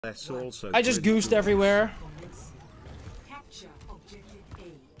I just goosed everywhere.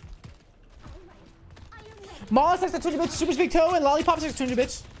 Mollis takes the 200 bits, Super Speak Toe, and Lollipop takes 200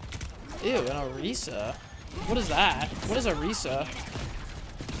 bits. Ew, an Orisa. What is that? What is Orisa?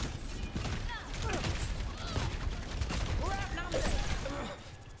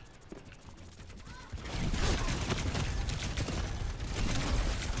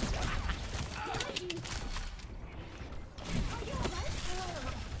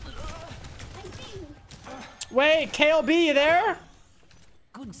 Wait, KLB, you there?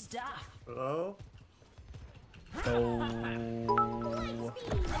 Good stuff. Hello? Oh.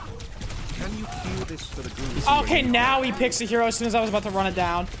 Can you cue this for the goose? Okay, now he picks a hero as soon as I was about to run it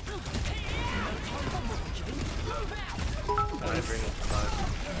down.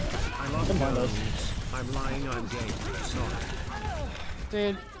 I love those. I'm lying, I'm gay. Sorry.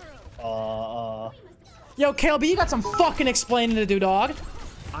 Dude. Yo, KLB, you got some fucking explaining to do, dog.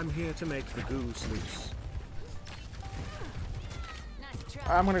 I'm here to make the goose loose.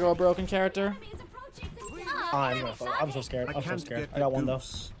 I'm gonna go a broken character. I'm so scared. I'm so scared. I got one though.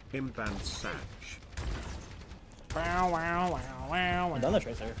 Imband Satch. Wow, wow, wow, wow. I'm done the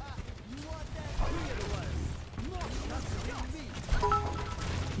tracer.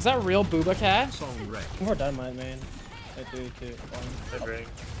 Is that real Booba Cat? More dynamite, man.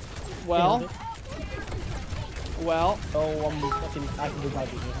 Well. Well. Oh, I'm fucking. I can do my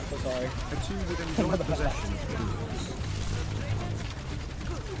beat. I'm so sorry. The two would enjoy possession of the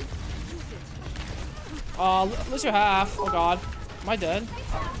lose your half. Oh god. Am I dead?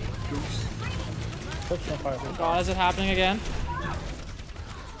 Oh god, is it happening again?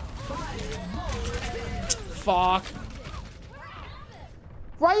 Fuck.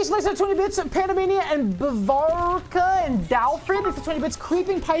 Rice likes the 20 bits, Panamania and Bavarka and Dalfred likes the 20 bits,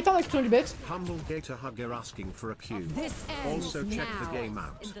 Creeping Python likes 20 bits. Humble Gator Hugger asking for a cue. Also check the game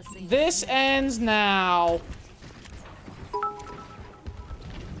out. This ends now.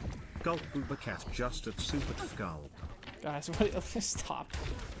 Gulp Booba Cat just at Super Skull. Guys, what, stop.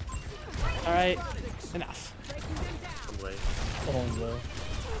 Alright, enough. Hold on, bro.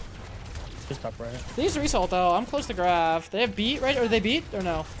 Just top right. They use result though. I'm close to graph. They have beat, right? Or they beat? Or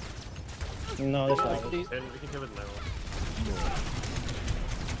no? No, this one. And we can kill it now.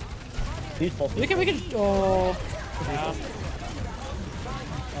 We can, oh. Yeah.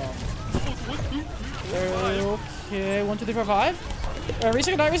 Okay, 1, 2, 3, 4, 5. Reese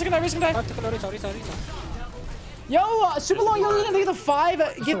can die. Yo, super long yellow, I think the 5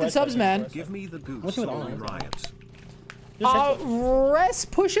 gifted subs, man. Give me the goose on Riot.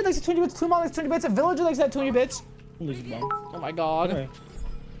 Rest pushing likes 20 bits, Tumon likes 20 bits, a villager likes that 20 bits. Oh my god. Okay.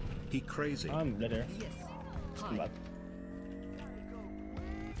 He crazy. I'm dead here. I'm bad.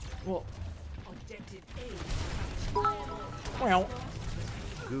 Well. Well.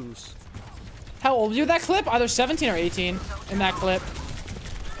 Goose. How old were you in that clip? Either 17 or 18 in that clip.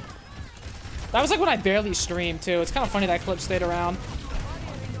 That was like when I barely streamed too. It's kind of funny that clip stayed around.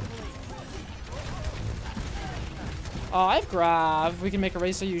 Oh, I have grab. We can make a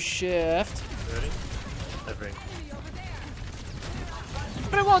racer use shift. Ready? Every.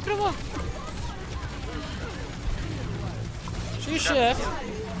 She use shift.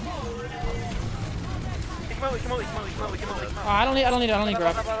 Oh, I don't need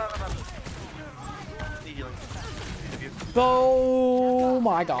grab. Oh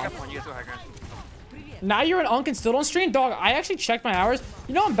my god. Now you're an unk and still don't stream? Dog, I actually checked my hours.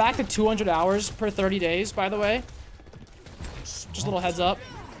 You know I'm back to 200 hours per 30 days, by the way. Just a little heads up.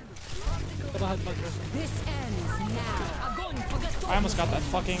 I almost got that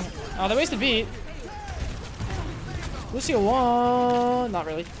fucking... Oh, they wasted beat. Lucio 1. Not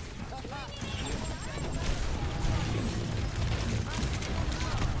really.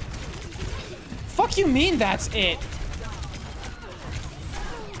 Fuck you mean that's it?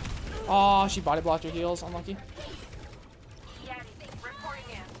 Oh, she body blocked her heals. Unlucky.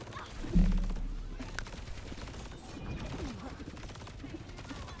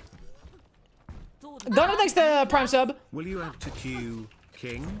 Donald thanks the prime sub. Will you have to queue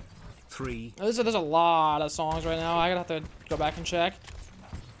King? 3. There's a lot of songs right now. I'm gonna have to go back and check.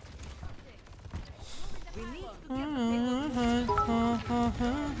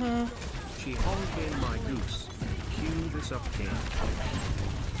 She hauled in my goose. Cue this up, King.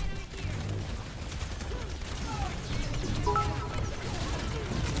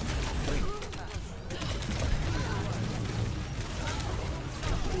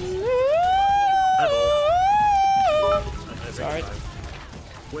 Sorry.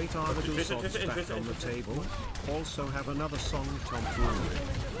 Wait, are the two songs back on the table? Also have another song, Tom Fool.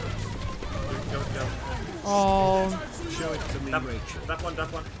 Oh. Show it to me, Rachel. That one.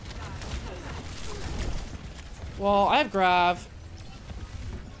 Well, I have Grav.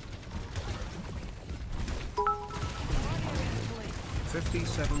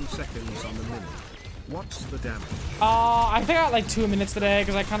 "57 seconds on the minute. What's the damage?" I think I got like 2 minutes today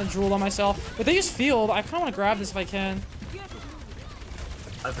because I kind of drooled on myself. But they use field. I kind of want to grab this if I can.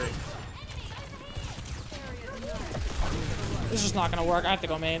 I think. This is just not gonna work. I have to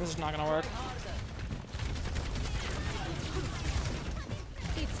go main. This is not gonna work.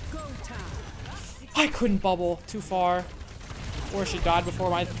 I couldn't bubble too far. Or she died before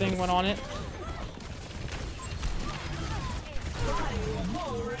my thing went on it.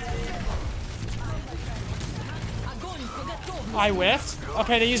 I whiffed.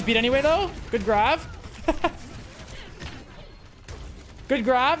 Okay, they use beat anyway though. Good grab. Good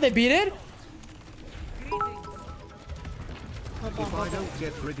grab. They beat it. If I don't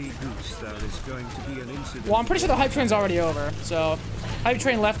get Gritty Goose, there is going to be an incident. Well, I'm pretty sure the hype train's already over. So, hype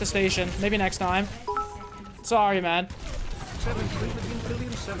train left the station. Maybe next time. Sorry, man.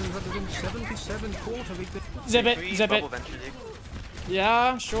 7,777,000,000. Zip it. Zip it.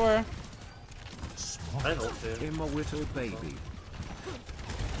 Yeah, sure. I hope so. I'm a little baby.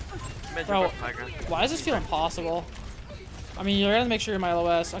 Bro, why does this feel impossible? I mean, you're gonna make sure you're my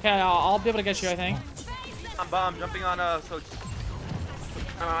LOS. Okay, I'll be able to get you, I think. I'm bomb jumping on Soch.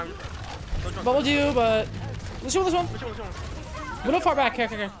 Bubbled you, but let's do this one. Which one? A little far back. Here.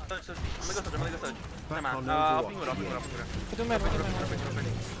 I'm gonna go Soch. Back on I'll Overwatch. We're doing mid.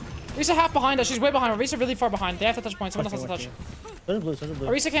 Risa half behind us. She's way behind. Risa really far behind. They have to touch points. Someone else has to touch. There's blue.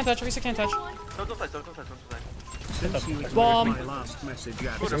 Risa can't touch. Risa can't touch. Don't side. Since you ignored Bomb. my last message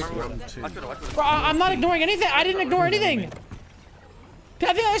at 1-2. Bro, I'm not ignoring anything. I didn't ignore anything.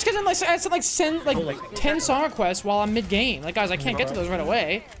 I think that's because I send like 10 song requests while I'm mid game. Like guys, I can't get to those right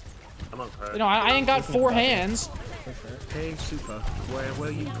away. You know, I ain't got 4 hands. Hey Super, where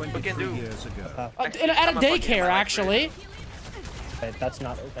were you 23 years ago? At a daycare, actually. Okay, that's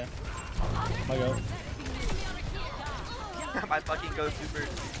not okay. My go. My fucking go super.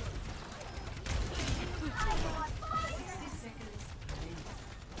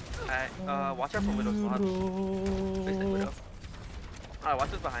 Alright, watch out for Widow's mod. Face that Widow. Alright,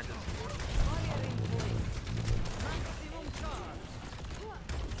 watch this behind us.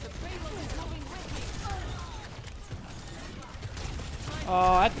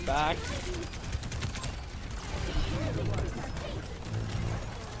 Oh, at the back.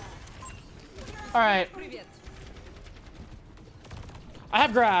 Alright. I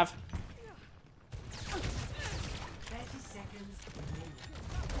have Grav.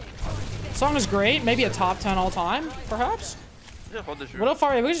 Song is great. Maybe a top 10 all time, perhaps. Just hold this room. What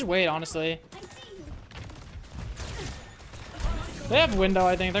if we just wait, honestly? They have window,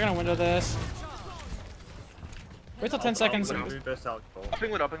 I think. They're gonna window this. Wait till 10 seconds. I'll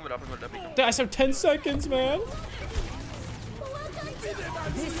ping it up. Dude, I said 10 seconds, man.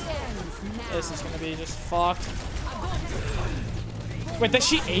 This is gonna be just fucked. Wait, that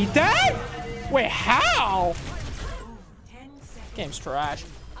she ate that? Wait, how? Game's trash.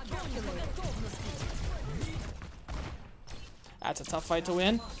 That's a tough fight to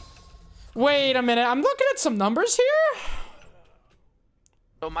win. Wait a minute, I'm looking at some numbers here.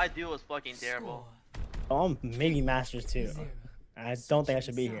 So my duel is fucking terrible. Oh, maybe Masters too. I don't think I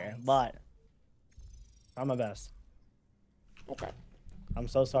should be here, but I'm my best. Okay. I'm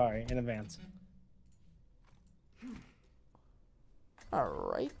so sorry in advance.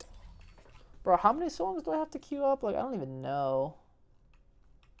 Alright. Bro, how many songs do I have to queue up? Like, I don't even know.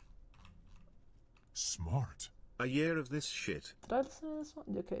 Smart. A year of this shit. Did I listen to this one?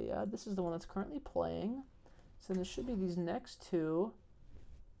 Okay, yeah, this is the one that's currently playing. So there should be these next 2.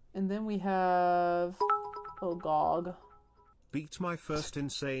 And then we have... Oh, GOG. Beat my first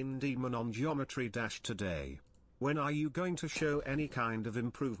insane demon on Geometry Dash today. When are you going to show any kind of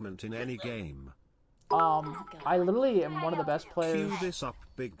improvement in any game? I literally am one of the best players Cue this up,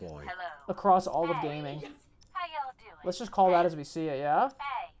 big boy. across all of gaming. How y'all doing? Let's just call that as we see it, yeah?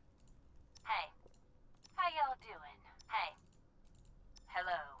 Hey. How y'all doing? Hey.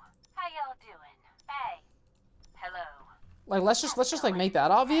 Hello. How y'all doing? Hey. Hello. Like, let's just like make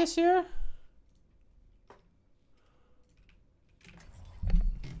that obvious here.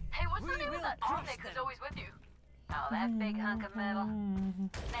 Hey, what's the name of that Onyx that's always with you? Oh, that big hunk of metal.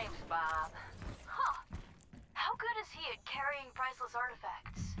 Name's Bob. Huh. How good is he at carrying priceless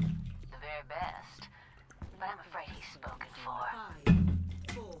artifacts? The very best. But I'm afraid he's spoken for.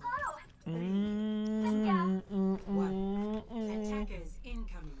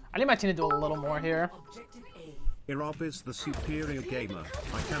 I need my team to do a little more here. Irob is the superior gamer.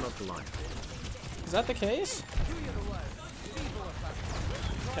 I cannot lie. Is that the case?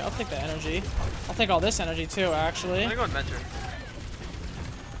 Okay, I'll take the energy. I'll take all this energy too, actually. I'm gonna go adventure.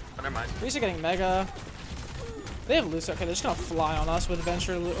 Oh, never mind. Reese are getting mega. They have Lucio. Okay, they're just gonna fly on us with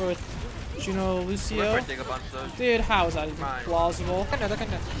Venture or with Juno Lucio. Take a bunch, though. Dude, how is that even Fine. plausible?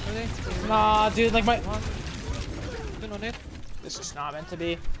 Nah, dude, like my. This is not meant to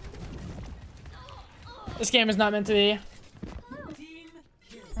be. This game is not meant to be.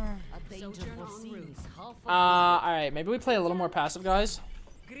 Alright, maybe we play a little more passive, guys.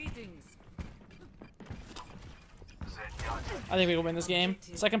 I think we will win this game.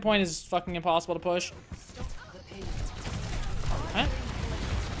 Second point is fucking impossible to push. Huh?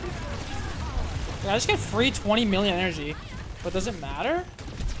 Yeah, I just get free 20 million energy. But does it matter?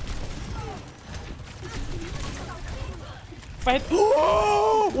 If I hit.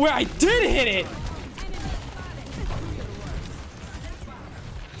 Oh! Where I did hit it!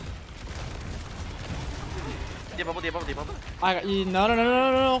 D.va. I got you.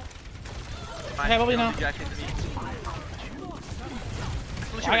 No. Okay, Bubby, no.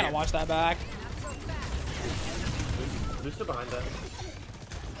 I gotta watch that back. Lucio behind that.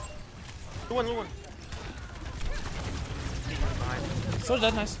 One. So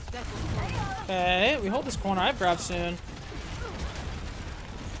dead, nice. Okay, we hold this corner. I have grab soon.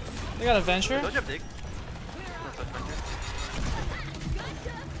 They got a venture. Don't you have dig?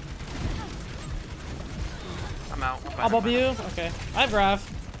 I'm out. I'll bubble you. Okay, I have grab.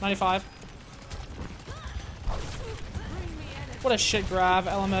 95. What a shit grab,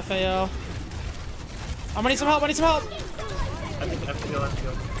 LMFAO. I'm gonna need some help. I have to go.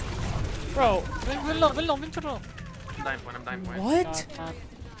 Bro. I'm dying point. What?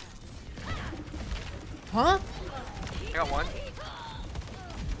 Huh? I got one.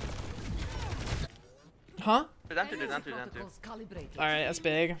 Huh? They're down two. Alright, that's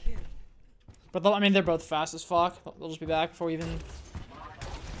big. But I mean, they're both fast as fuck. They'll just be back before we even.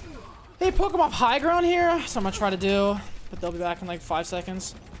 They poke them off high ground here, so I'm gonna try to do. But they'll be back in like 5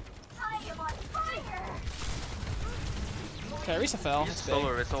 seconds. Okay, Risa fell. Just That's big.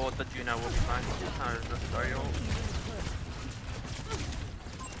 solo Rissole with the Juno will be fine. Just Zarya ult.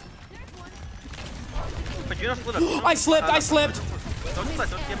 But Juno split up. I slipped! Don't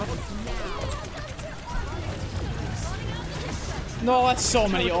give up. No, that's so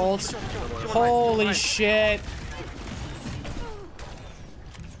many ults. Holy shit.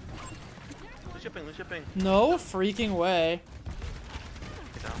 We're shipping. No freaking way.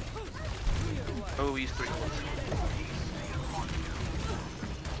 Get down. Oh, he's 3 ults.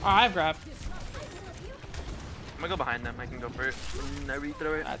 Oh, I have grab. I'm gonna go behind them. I can go for it. I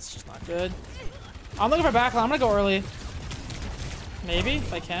re-throw it. That's just not good. I'm looking for backline. I'm gonna go early. Maybe,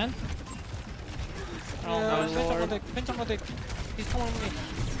 if I can. Oh my lord. He's calling me.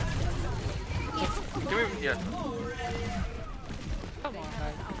 Can we? Yeah. Come on,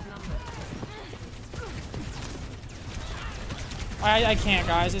 guys. I can't,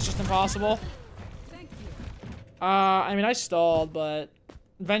 guys. It's just impossible. I mean, I stalled, but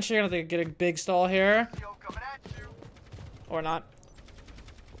eventually I'm gonna get a big stall here. Or not.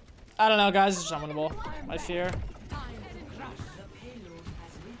 I don't know, guys. It's just unwinnable. I fear.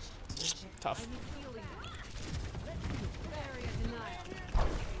 Just tough.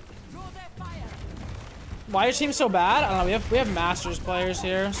 Why are your team so bad? I don't know. We have Masters players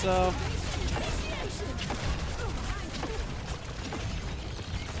here, so.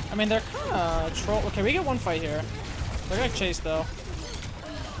 I mean, they're kind of troll. Okay, we get one fight here. They're gonna chase though.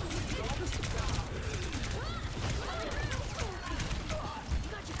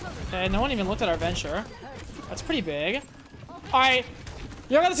 Okay, no one even looked at our venture. That's pretty big. Alright.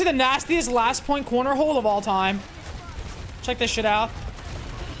 You're gonna see the nastiest last point corner hold of all time. Check this shit out.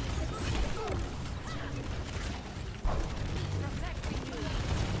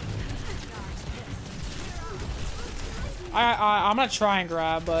 I'm gonna try and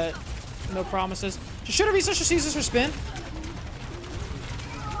grab, but no promises. Should have researched or uses her spin.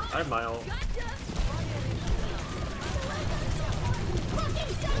 I have my ult.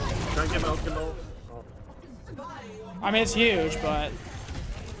 Try and get my ult. Oh. I mean, it's huge, but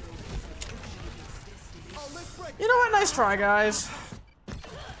you know what? Nice try, guys.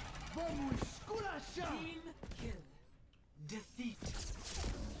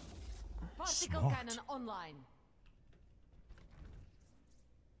 Particle cannon online.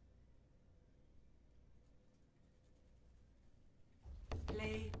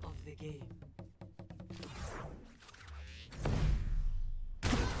 Play of the game.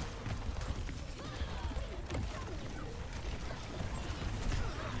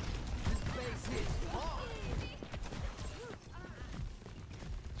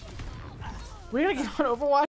 We're gonna get on Overwatch.